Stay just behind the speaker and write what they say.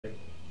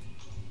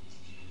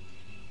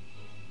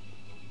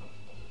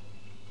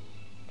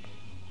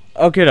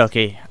Okay,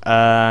 okay,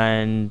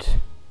 and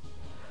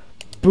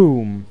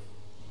boom.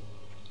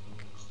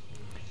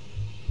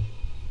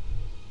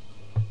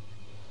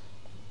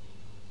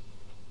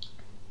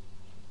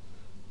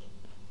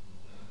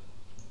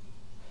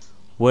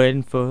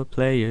 Waiting for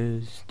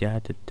players, da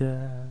da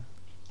da.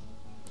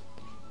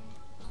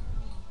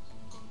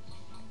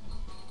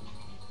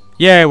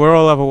 Yeah, we're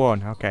all level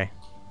 1, okay.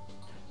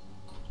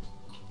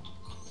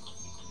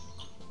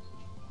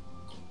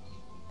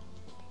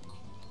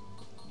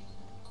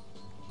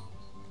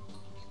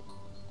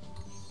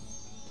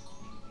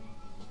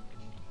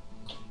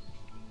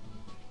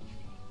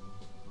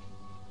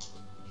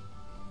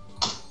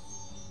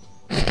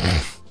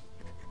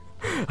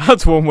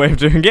 That's one way of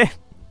doing it.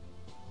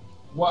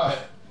 What?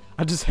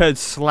 I just heard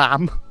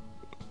slam.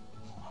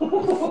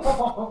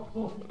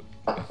 Oh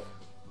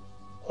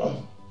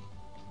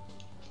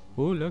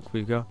look,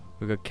 we got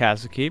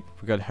castle keep,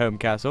 we got home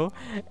castle,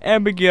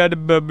 and we got a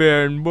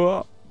barbarian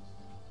war.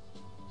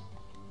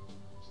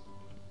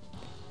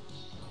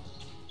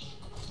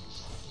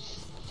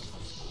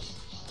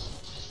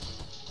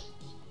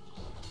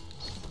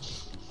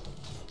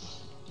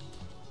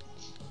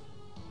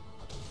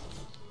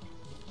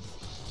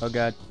 Oh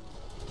god.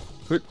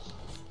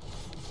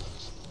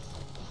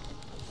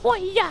 Oh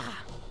yeah.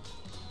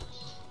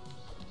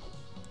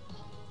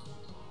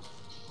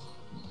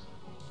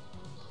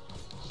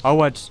 Oh,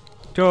 what's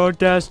your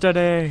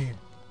destiny?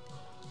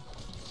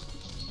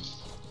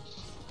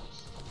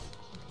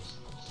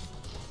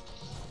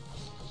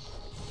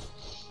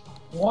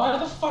 Why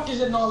the fuck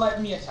is it not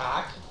letting me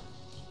attack?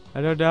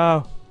 I don't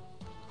know.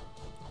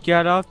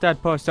 Get off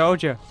that poor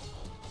soldier.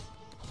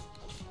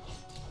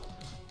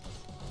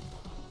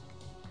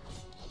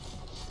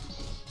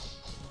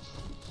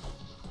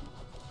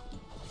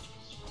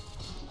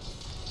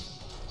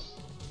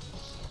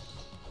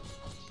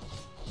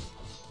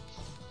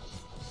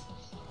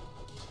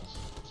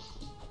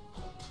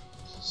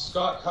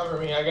 Scott, cover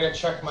me. I gotta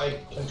check my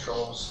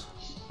controls.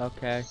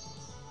 Okay.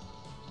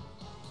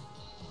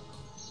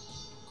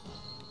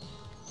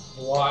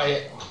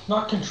 Why?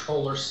 Not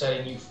controller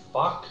setting, you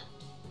fuck.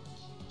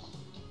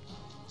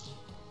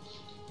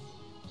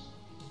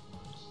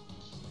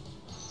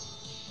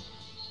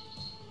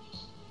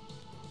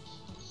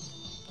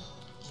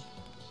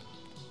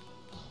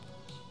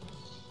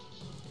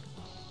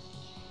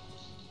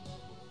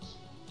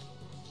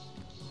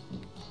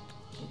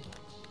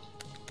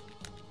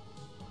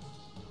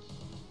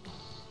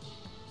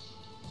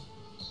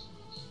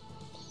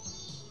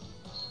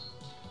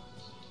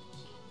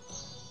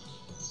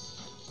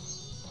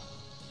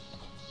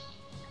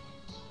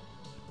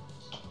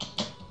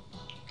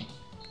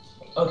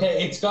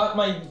 Okay, it's got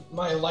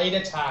my light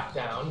attack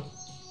down,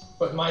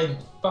 but my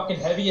fucking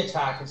heavy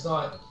attack is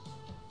not.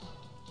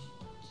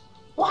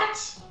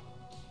 What?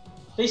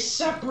 They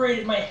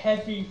separated my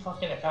heavy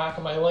fucking attack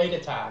and my light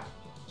attack.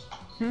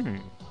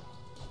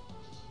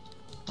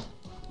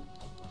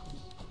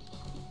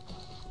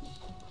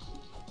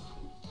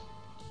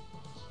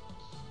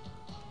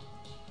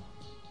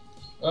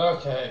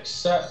 Okay,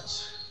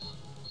 accept.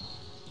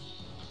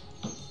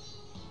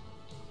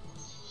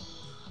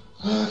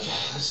 Okay,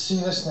 let's see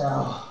this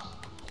now.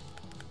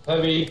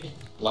 Heavy,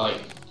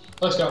 light.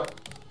 Let's go.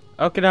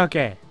 Okay,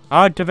 okay.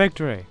 On to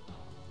victory.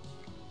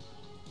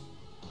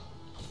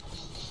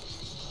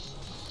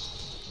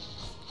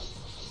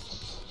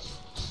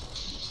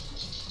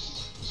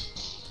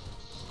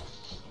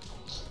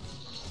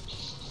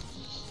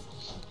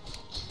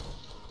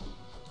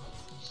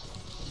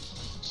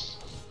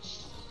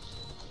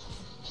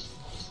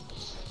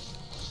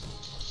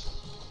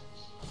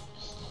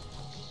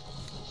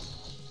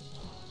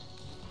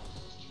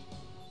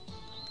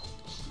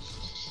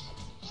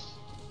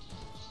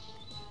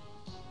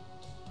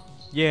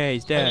 Yeah,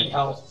 he's I dead. need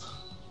health.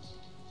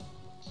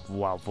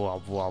 Wop,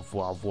 wop, wop,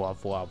 wop,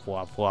 wop, wop,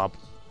 wop, wop.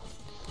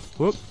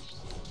 Whoop.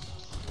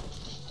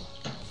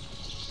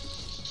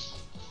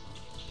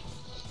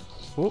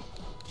 Whoop.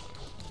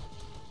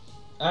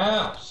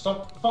 Ow,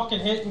 stop fucking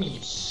hitting me,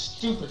 you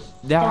stupid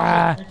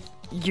Ah,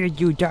 fucking...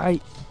 you die.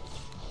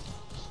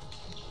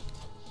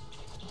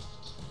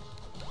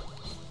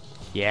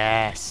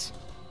 Yes.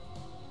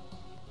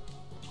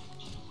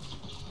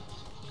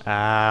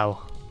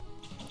 Ow.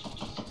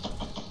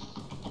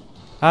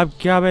 I'm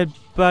coming,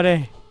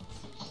 buddy.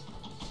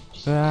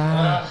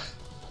 Ah.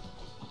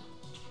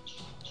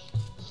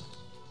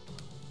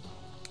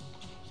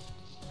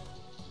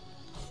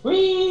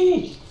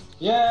 Whee!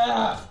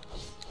 Yeah!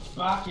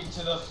 Back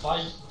into the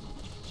fight.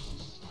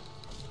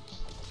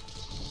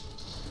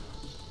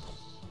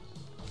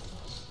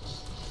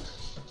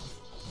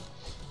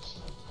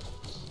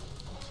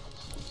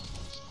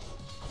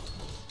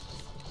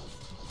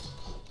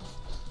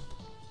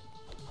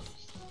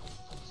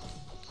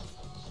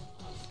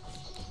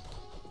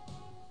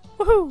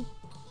 Woohoo!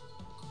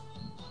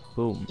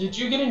 Boom. Did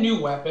you get a new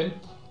weapon?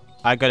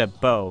 I got a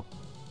bow.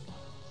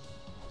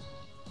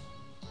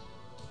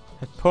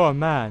 That poor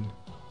man.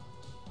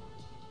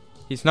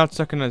 He's not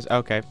sucking us.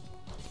 Okay.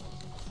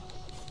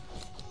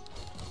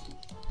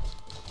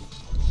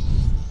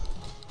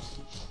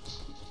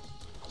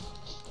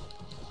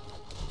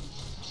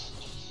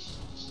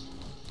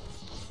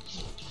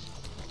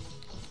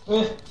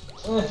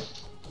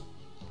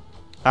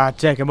 I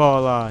take them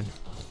all on.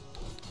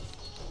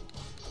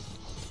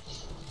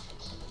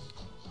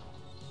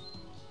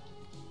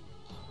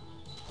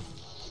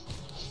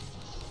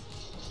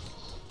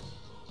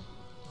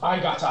 I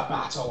got a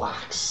battle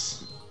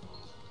axe.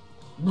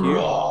 Yeah.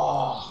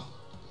 Raw.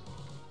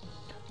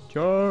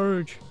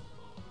 Charge.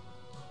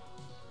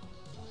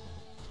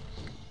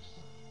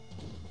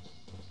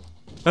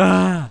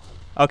 Ah.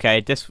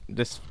 Okay, this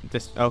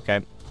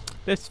okay.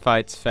 This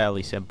fight's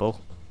fairly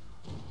simple.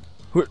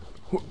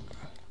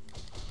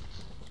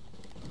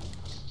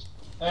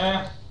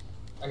 I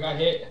got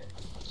hit.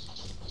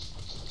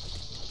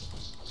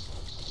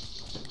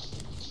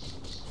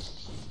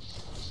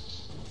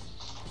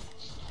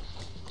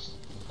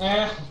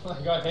 I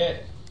got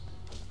hit.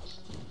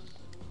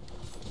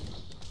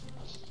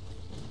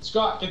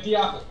 Scott, get the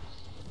apple.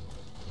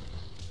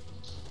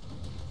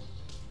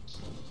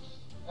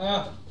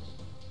 No.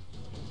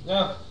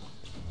 No.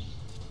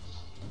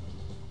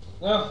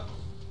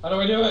 How do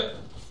I do it?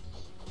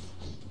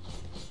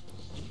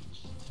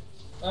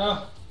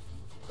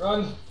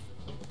 Run.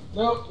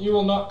 No, you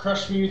will not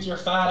crush me with your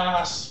fat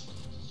ass.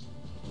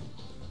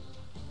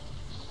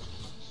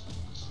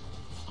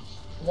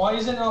 Why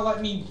isn't it not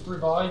letting me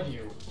revive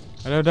you?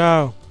 I don't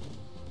know.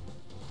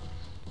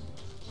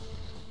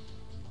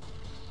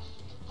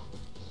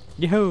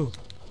 Yoo-hoo.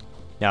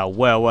 Now,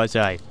 where was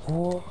I?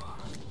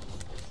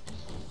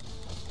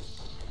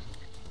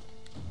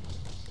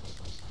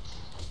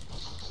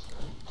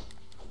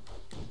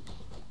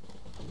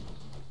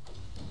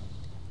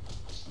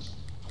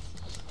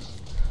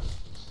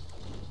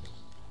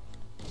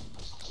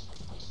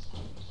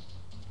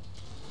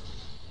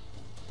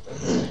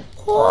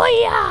 Oh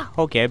yeah!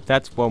 Okay,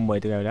 that's one way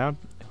to go down.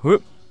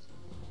 Whoop.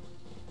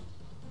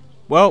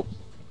 Well,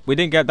 we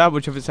didn't get that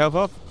much of his health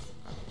off.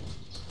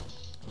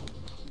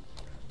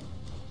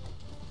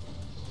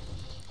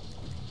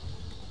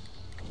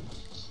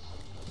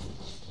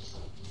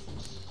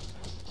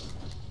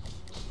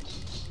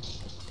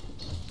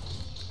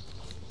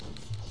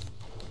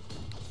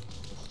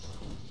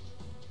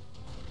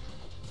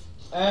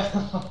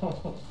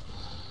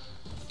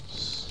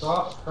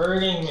 Stop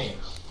hurting me.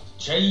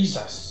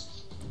 Jesus.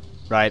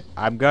 Right,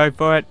 I'm going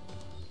for it.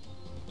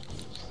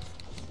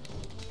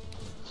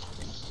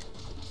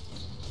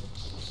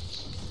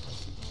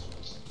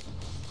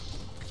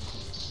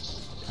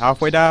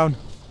 Halfway down.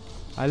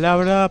 I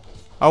leveled up.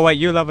 Oh wait,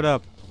 you leveled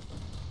up.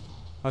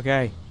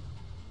 Okay.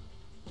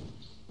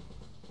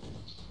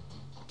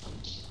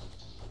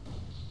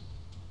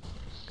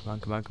 Come on,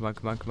 come on, come on,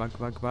 come on, come on,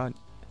 come on, come on.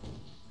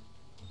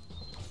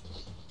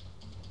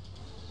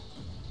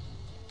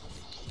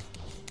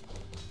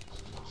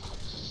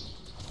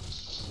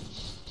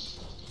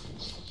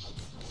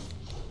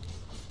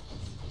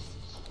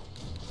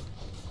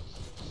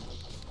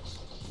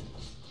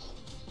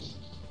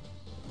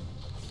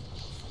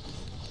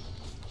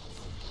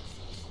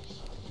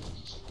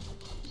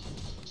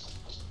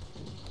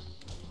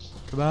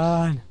 Come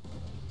on.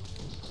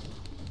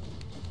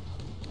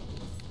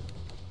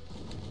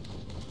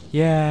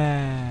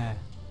 Yeah.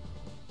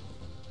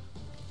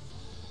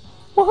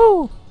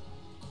 Woohoo.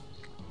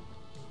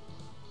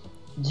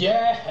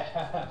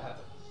 Yeah.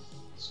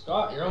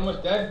 Scott, you're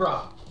almost dead,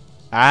 bro.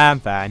 I'm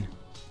fine.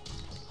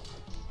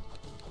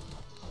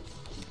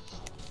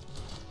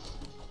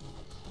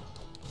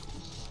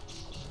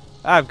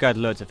 I've got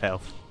loads of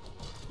health.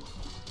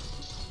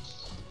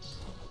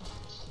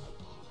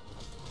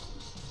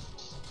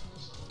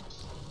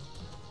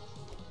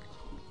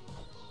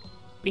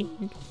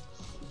 Bing.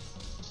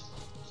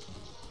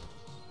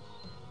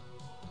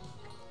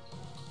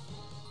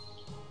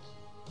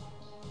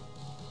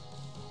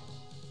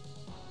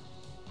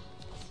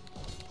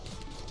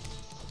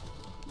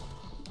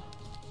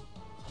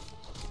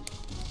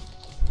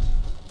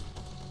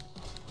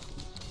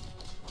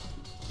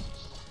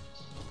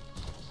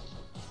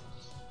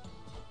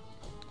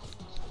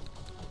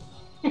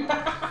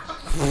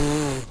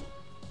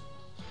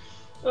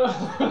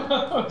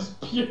 That was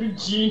pure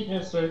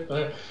genius right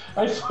there.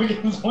 I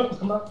fucking want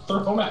them up,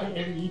 throw them at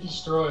you, you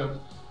destroy them.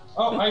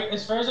 Oh,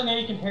 as far as I know,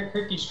 you can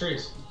hurt these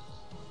trees.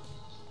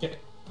 Get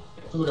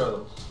food out of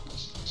them.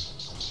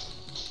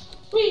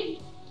 Whee!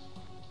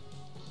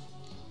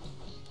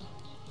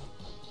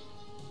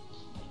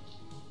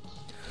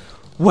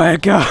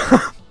 Wake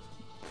up!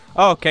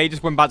 Oh, okay, he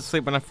just went back to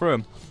sleep when I threw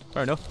him.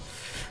 Fair enough.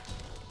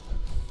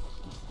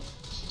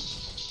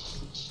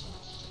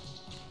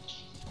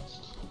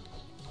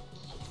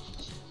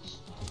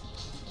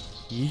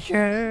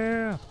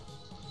 Yeah!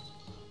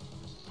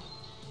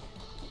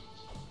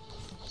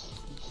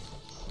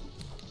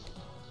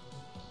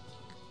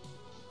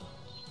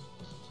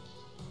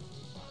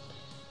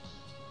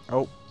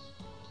 Oh.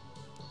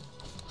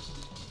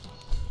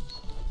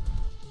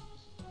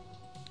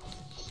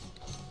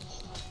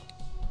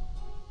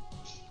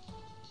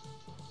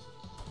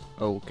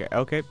 Okay,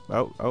 okay.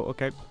 Oh,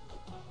 okay.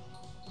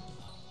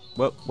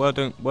 Well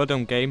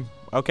done, game.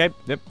 Okay,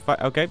 yep,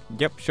 okay,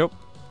 yep, sure.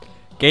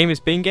 Game is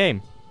being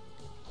game.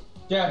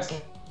 Yeah, it's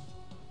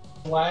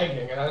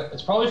lagging, and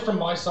it's probably from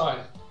my side.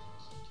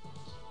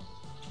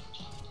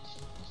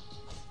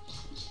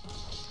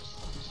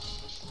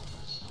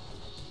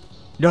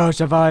 No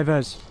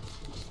survivors.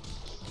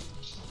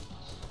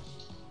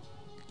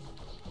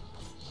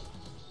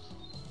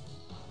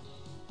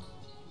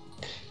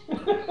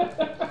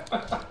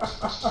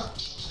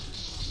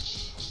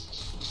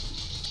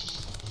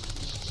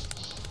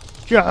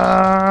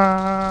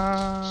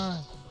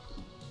 John!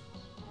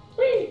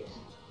 Whee!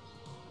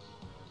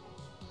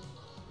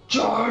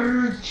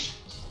 Charge!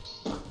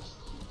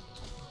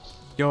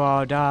 You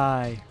all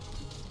die.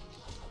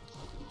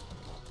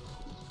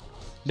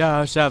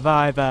 No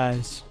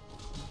survivors.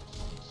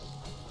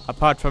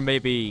 Apart from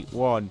maybe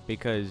one,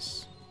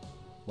 because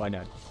why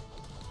not?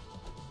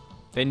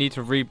 They need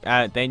to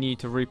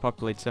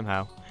repopulate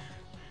somehow.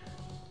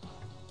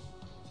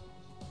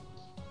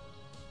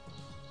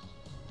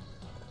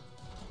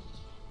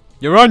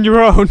 You're on your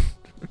own.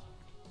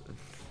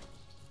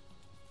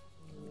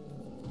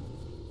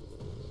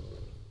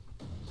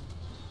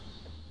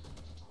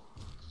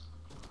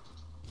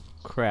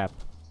 Crap.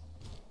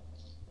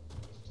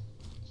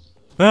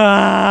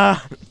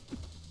 Ah!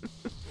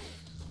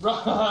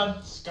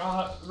 Run,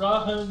 Scott,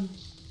 run!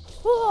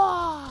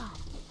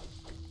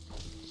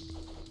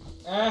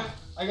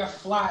 I got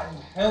flattened.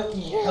 Help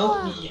me,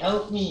 help me,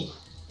 help me.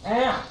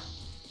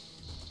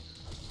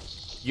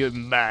 You're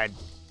mad.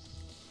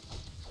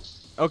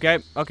 Okay,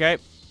 okay.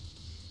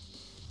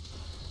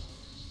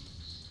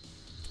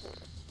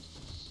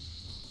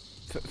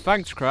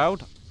 Thanks,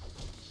 crowd.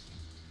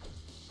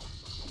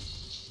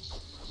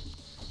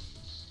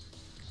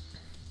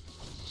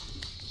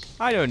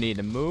 I don't need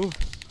to move.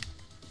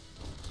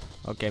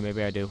 Okay,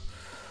 maybe I do.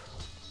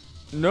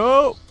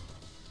 No!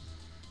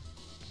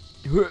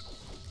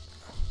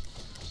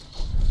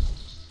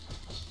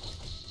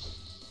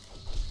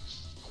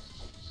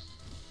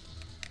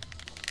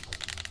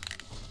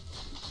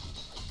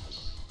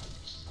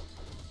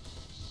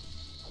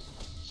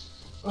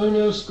 Oh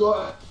no,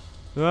 Scott.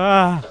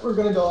 Ah! We're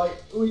gonna die.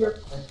 We are.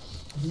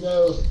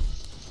 No.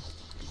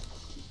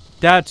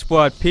 That's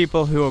what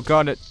people who are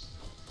gonna...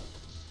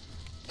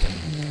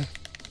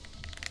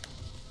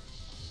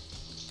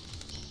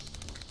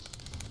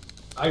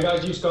 I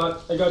got you,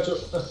 Scott. I got you.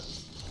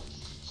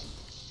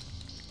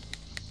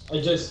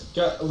 I just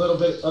got a little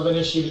bit of an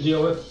issue to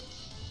deal with.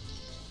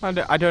 I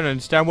don't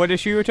understand what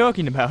issue you're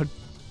talking about.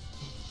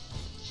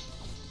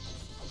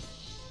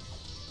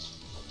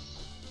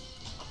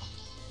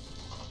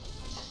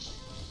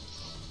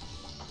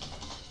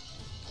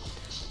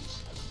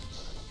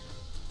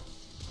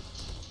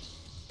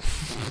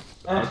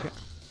 Okay.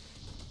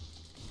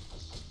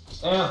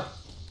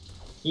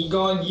 He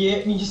gonna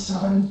get me,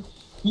 son.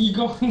 He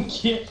gonna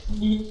get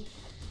me.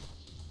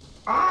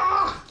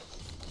 Ah!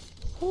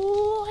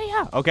 Oh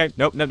yeah. Okay.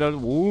 Nope. Nope.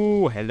 Nope.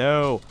 Ooh.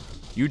 Hello.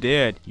 You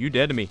dead. You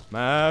dead to me.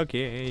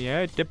 Okay.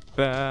 Yeah.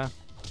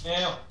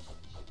 Ow.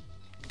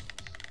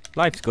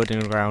 Life's good in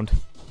the ground.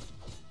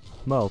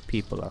 More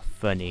people are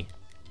funny.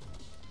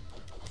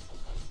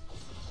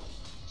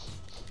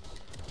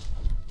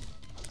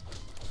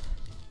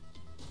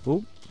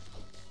 Ooh.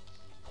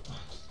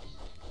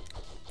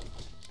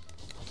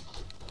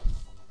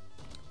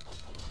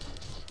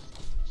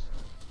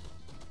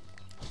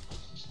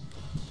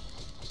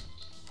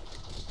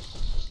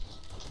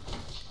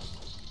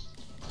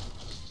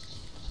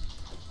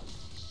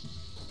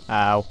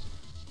 Ow.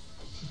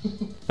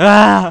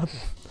 Ah!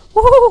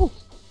 Woo!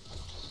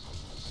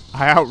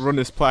 I outrun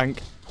this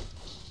plank.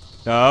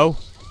 No.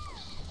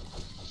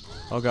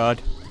 Oh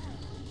god.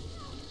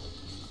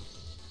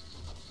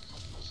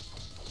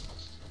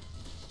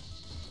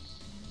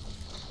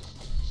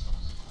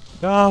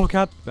 Oh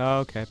god.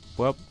 Okay.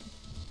 Well.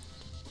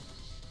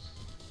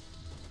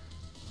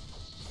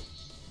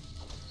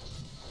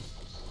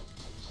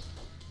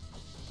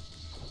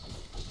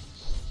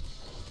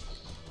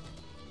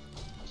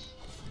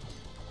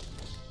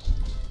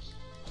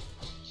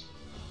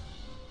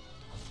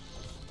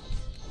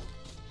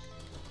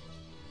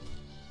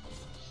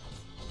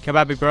 Come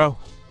at me, bro.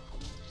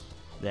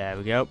 There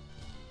we go.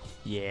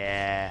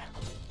 Yeah.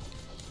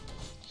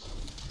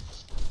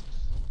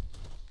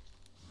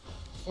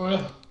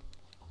 Well.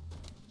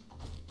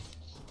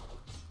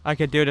 I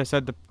can do this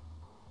at the...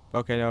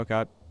 Okay, no,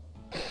 god.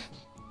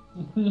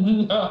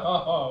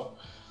 No.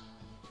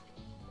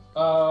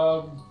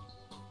 Oh,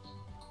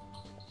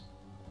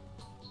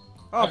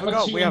 I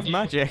forgot we have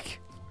magic.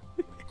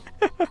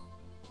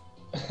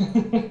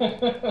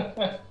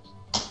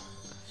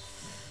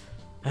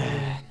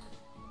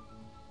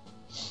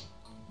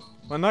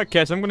 Well, in that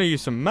case, I'm gonna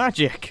use some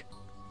magic.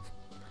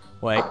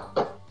 Wait.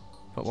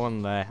 Put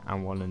one there,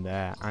 and one in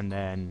there, and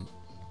then...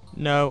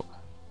 No.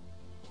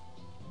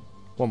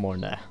 One more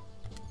in there.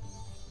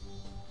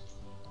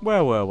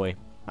 Where were we?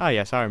 Ah,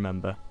 yes, I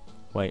remember.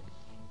 Wait.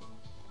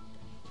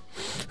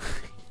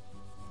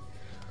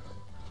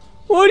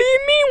 What do you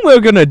mean we're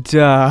gonna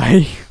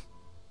die?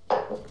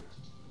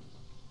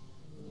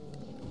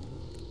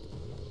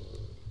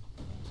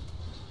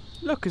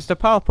 Look, it's the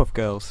Powerpuff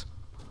Girls.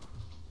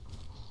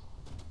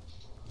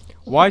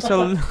 Why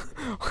so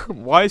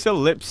Why is her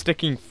lip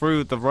sticking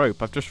through the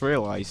rope? I've just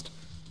realised.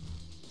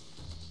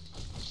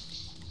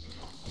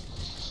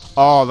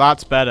 Oh,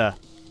 that's better.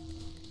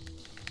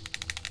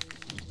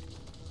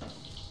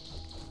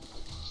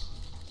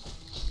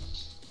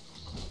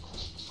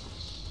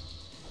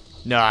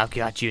 No, I've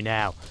got you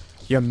now.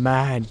 You're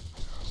mine.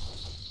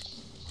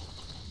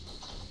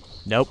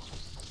 Nope.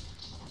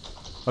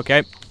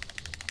 Okay.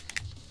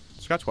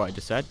 Scratch what I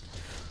just said.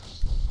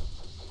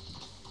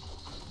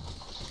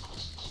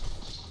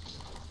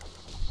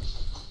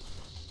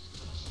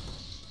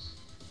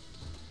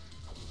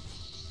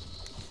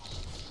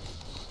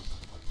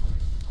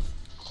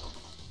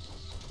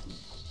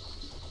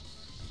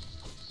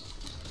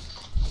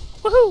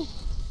 Woohoo!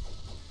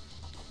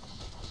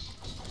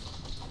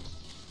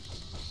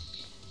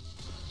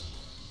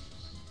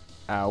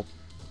 Ow.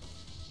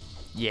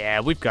 Yeah,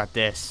 we've got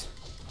this.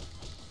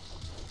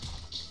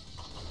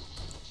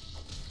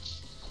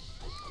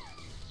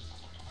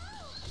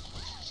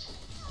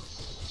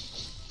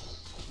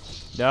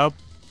 Nope.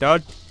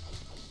 Don't.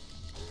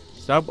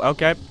 Stop.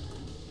 Okay.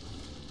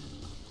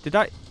 Did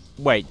I...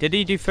 Wait, did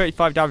he do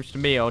 35 damage to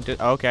me or did...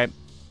 Okay.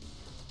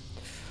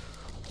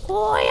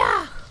 Oh,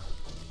 yeah!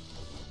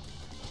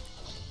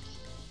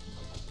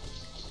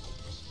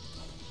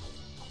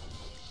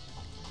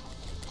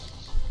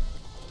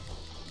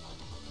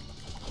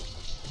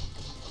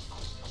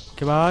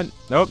 Come on.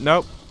 Nope,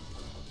 nope.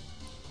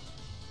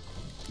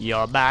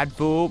 You're a bad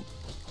fool.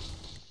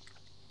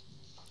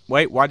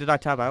 Wait, why did I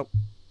tab out?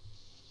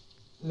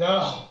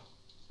 No.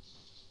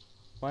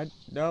 Why?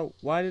 No,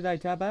 why did I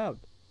tab out?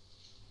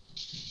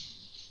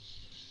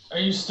 Are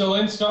you still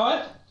in,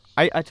 Scott?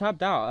 I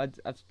tabbed out.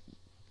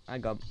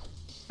 Hang on.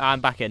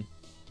 I'm back in.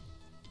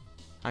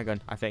 Hang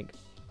on, I think.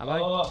 Am I?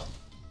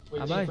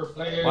 Waiting for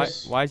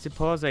players. Why is it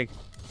pausing?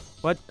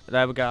 What?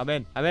 There we go. I'm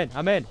in.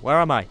 I'm in. Where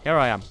am I? Here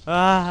I am.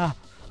 Ah.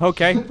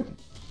 Okay.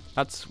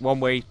 That's one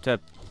way to...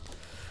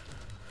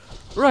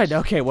 Right,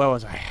 okay, where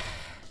was I?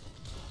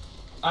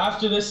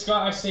 After this,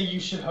 Scott, I say you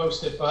should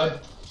host it,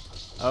 bud.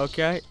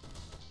 Okay.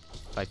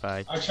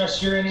 Bye. I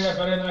trust your internet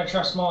better than I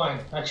trust mine.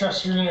 I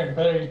trust your internet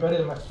better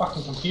than my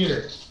fucking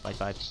computer.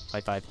 Bye.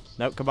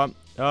 No, come on.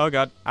 Oh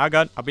god. I'll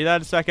be there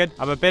in a second.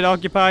 I'm a bit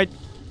occupied.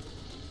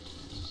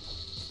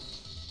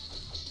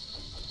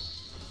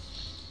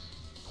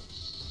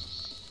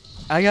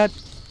 I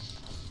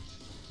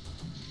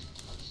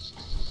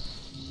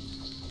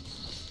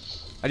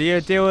need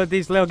to deal with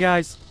these little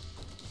guys.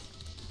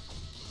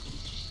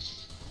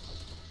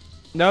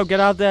 No, get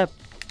out there.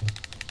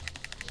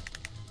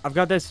 I've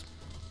got this.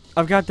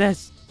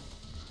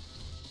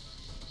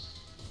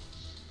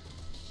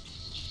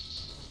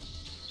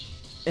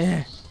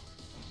 Eh.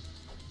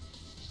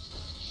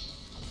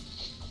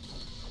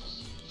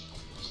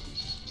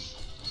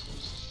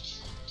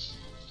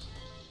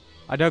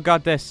 I don't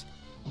got this.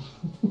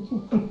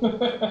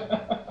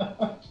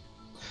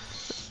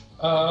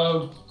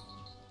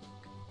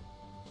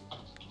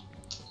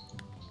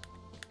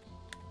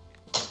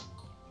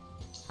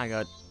 Hang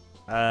on.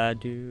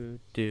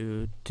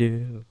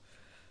 Do.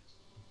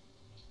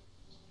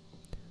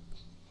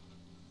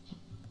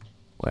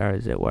 Where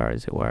is it?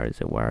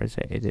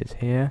 It is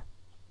here.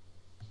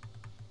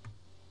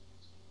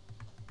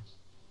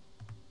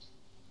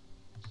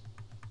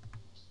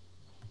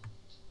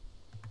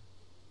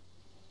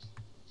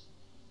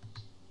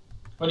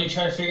 What are you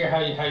trying to figure how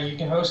you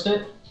can host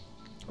it?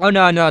 Oh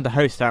no, the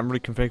host. I'm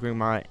reconfiguring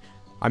my...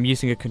 I'm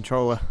using a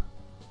controller.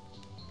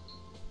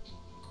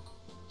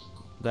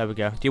 There we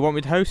go. Do you want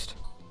me to host?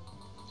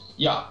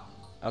 Yeah.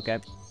 Okay.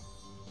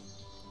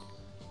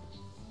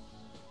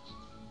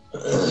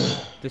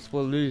 This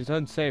will lose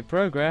unsaved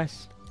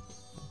progress.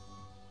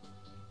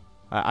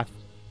 I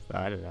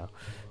don't know.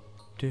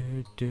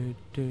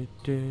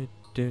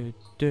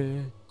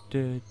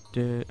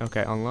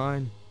 Okay,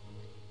 online.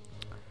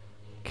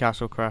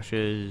 Castle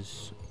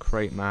crashes.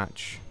 Crate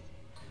match.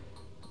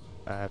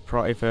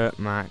 Private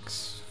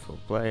max. Full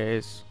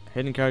players.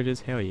 Hidden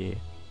codes. Hell yeah.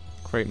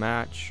 Crate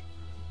match.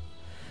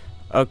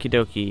 Okie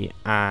dokie.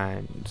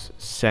 And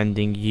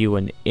sending you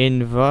an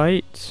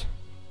invite.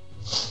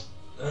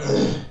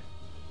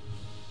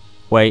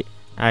 Wait,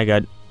 I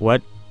got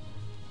what?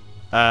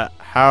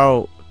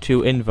 How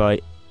to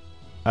invite?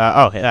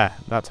 Oh, there.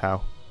 That's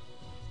how.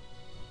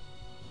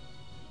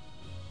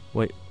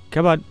 Wait,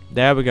 come on.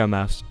 There we go,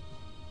 mouse.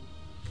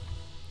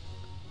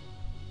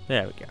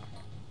 There we go.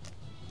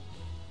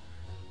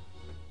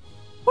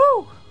 Woo!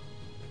 Oh,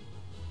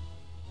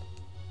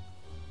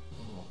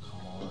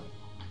 come on.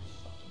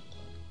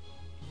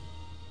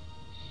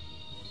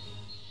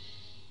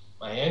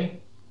 Am I in?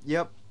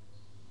 Yep.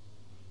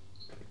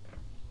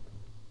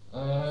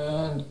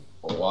 And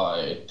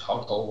why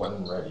toggle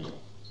when ready.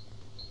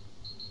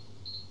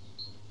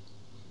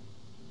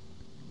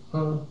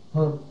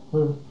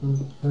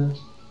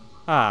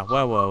 Ah,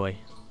 where were we?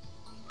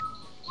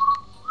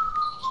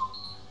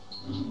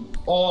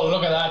 Oh,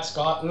 look at that,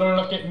 Scott.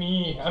 Look at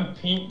me. I'm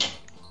pink.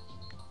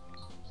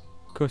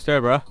 Cool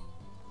story, bro.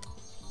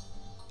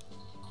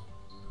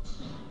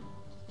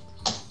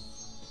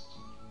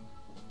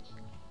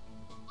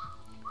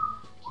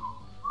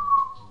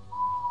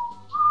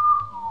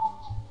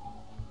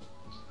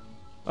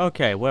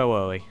 Okay, where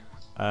were we?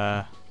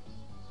 I'm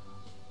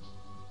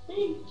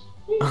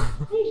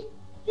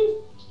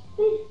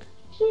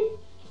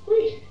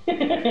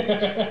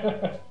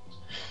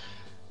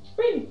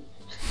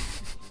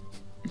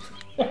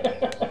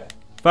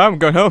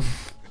going home.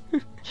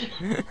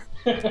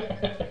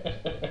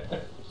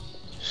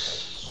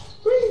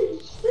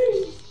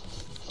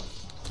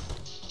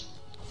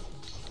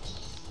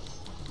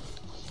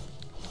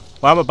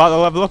 Well, I'm about to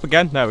level up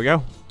again. There we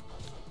go.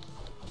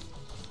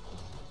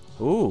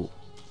 Ooh.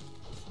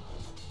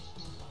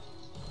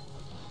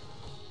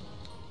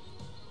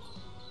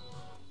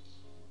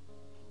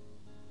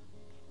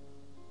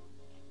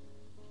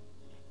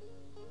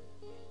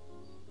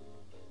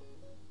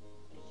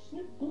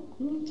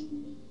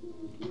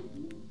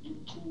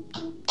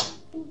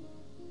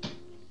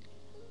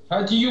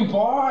 How do you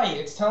buy?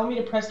 It's telling me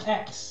to press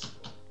X.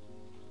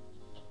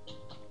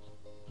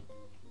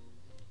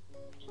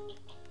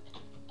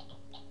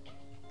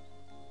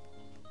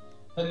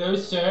 Hello,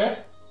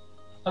 sir.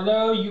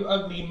 Hello, you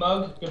ugly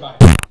mug. Goodbye.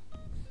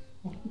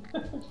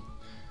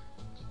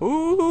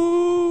 Ooh.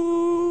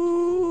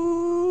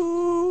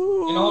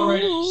 And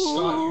already,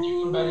 Scott, you're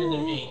doing better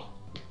than me.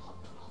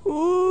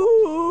 Ooh.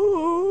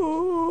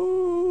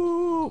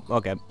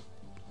 Okay.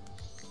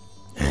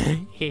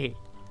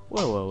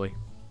 Where were we?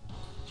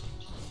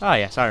 Oh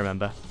yes, I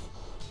remember.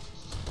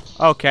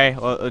 Okay,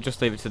 well, I'll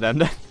just leave it to them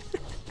then.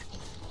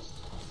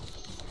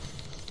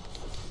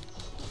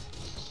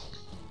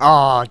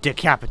 Oh,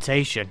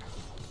 decapitation.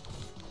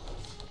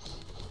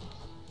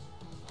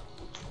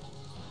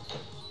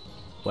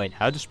 Wait,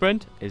 how to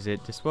sprint? Is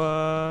it this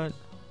one?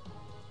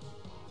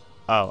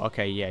 Oh,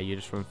 okay, yeah, you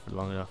just run for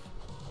long enough.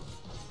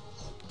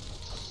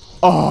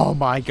 Oh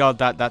my god,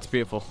 that's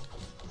beautiful.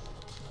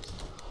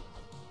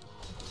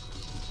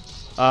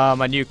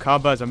 My new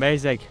combo is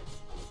amazing.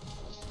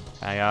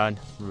 Hang on,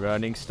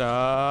 running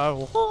star.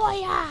 Oh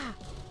yeah.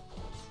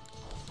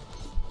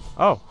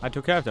 Oh, I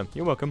took care of them.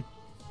 You're welcome.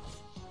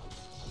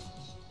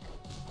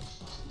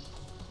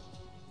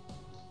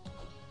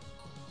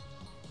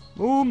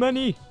 Ooh,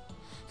 many.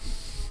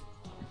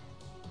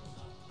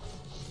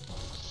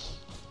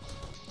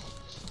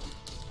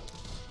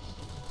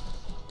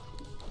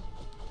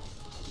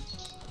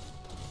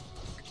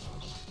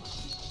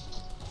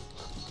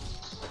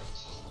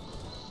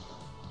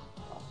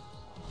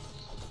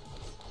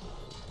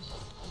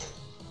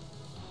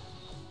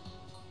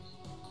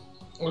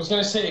 I was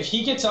gonna say, if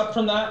he gets up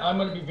from that, I'm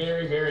gonna be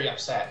very, very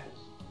upset.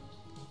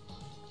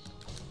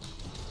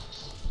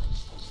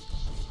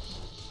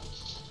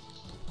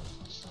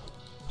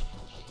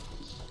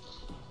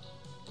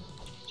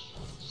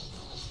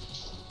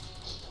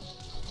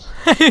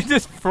 He's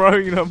just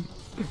throwing them.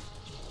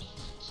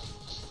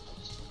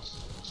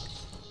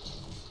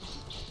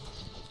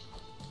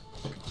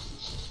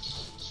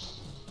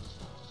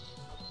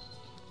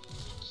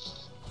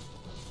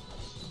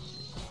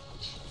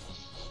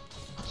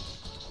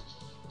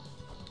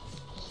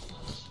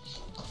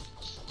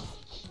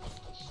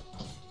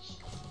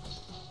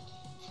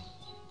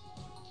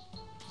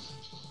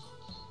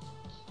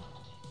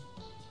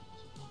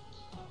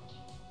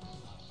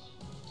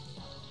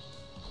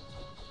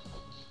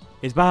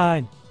 He's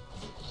mine.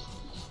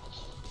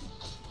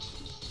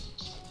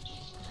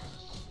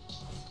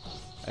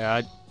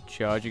 Yeah,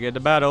 charging into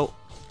battle.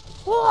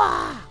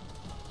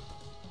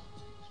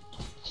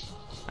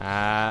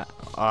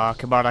 Oh,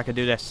 come on, I can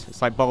do this.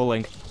 It's like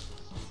bowling.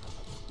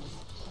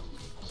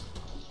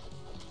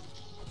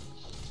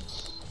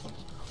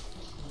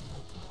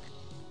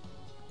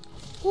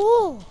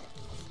 Ooh.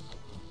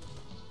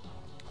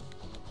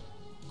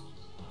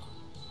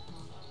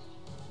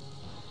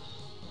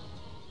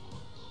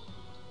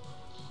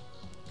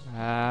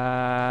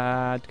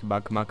 Come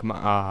on, come on, come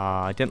on.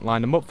 Ah, I didn't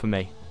line them up for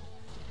me.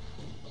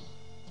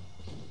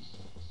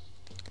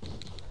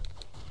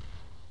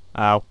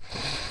 Ow.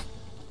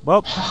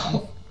 Well.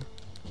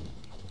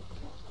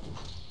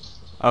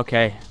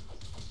 Okay.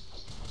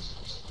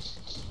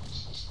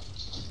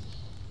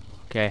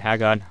 Okay,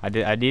 hang on. I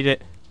need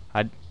it.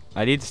 I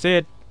need to see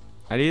it.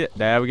 I need it.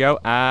 There we go.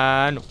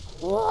 And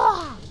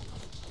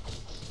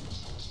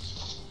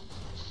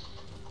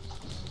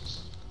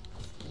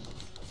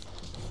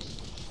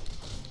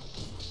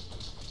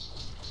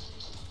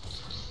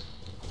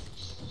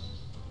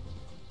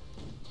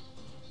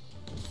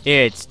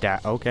it's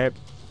that. Okay.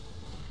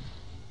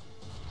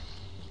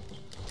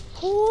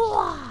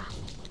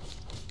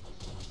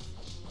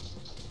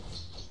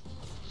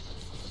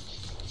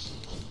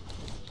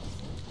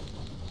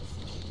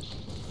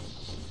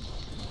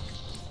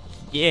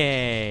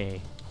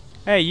 Yay!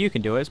 Hey, you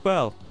can do it as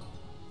well.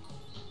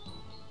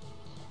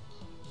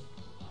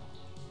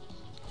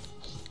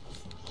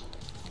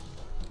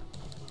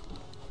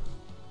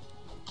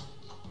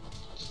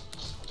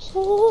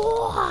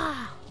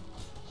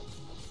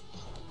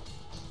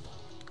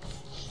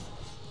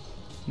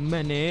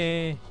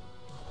 Many.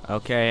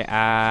 Okay,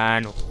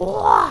 and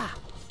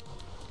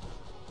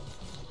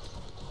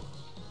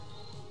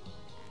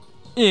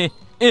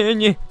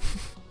yeah.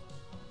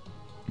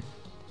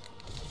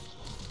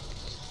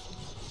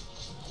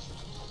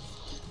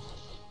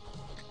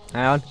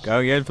 And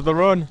going in for the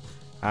run.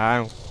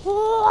 And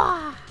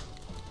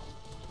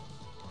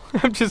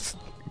I'm just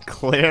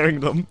clearing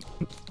them.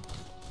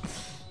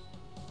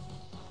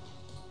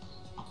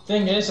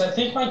 Thing is, I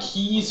think my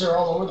keys are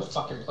all over the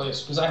fucking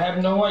place because I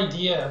have no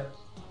idea.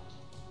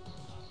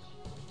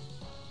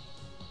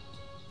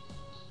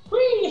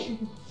 Whee!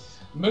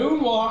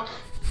 Moonwalk.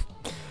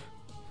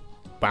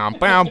 Bam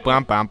bam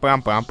bam bam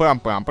bam bam bam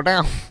bam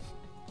bam.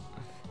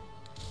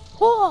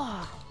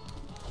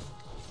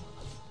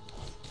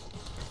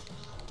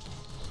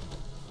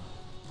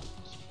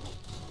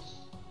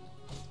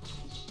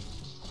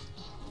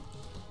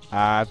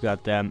 I've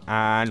got them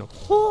and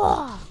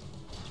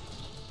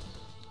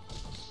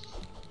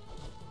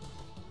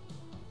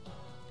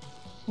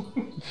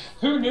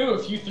Who knew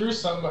if you threw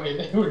somebody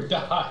they would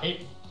die?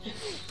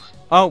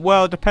 oh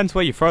well, it depends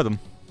where you throw them.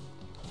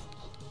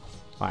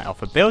 Right,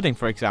 off a building,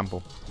 for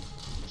example.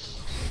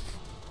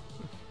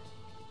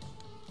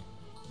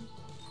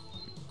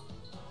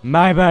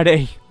 My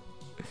buddy.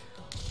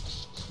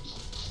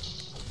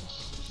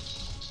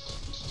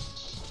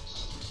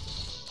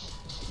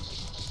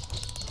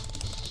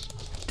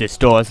 This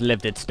door's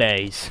lived its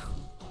days.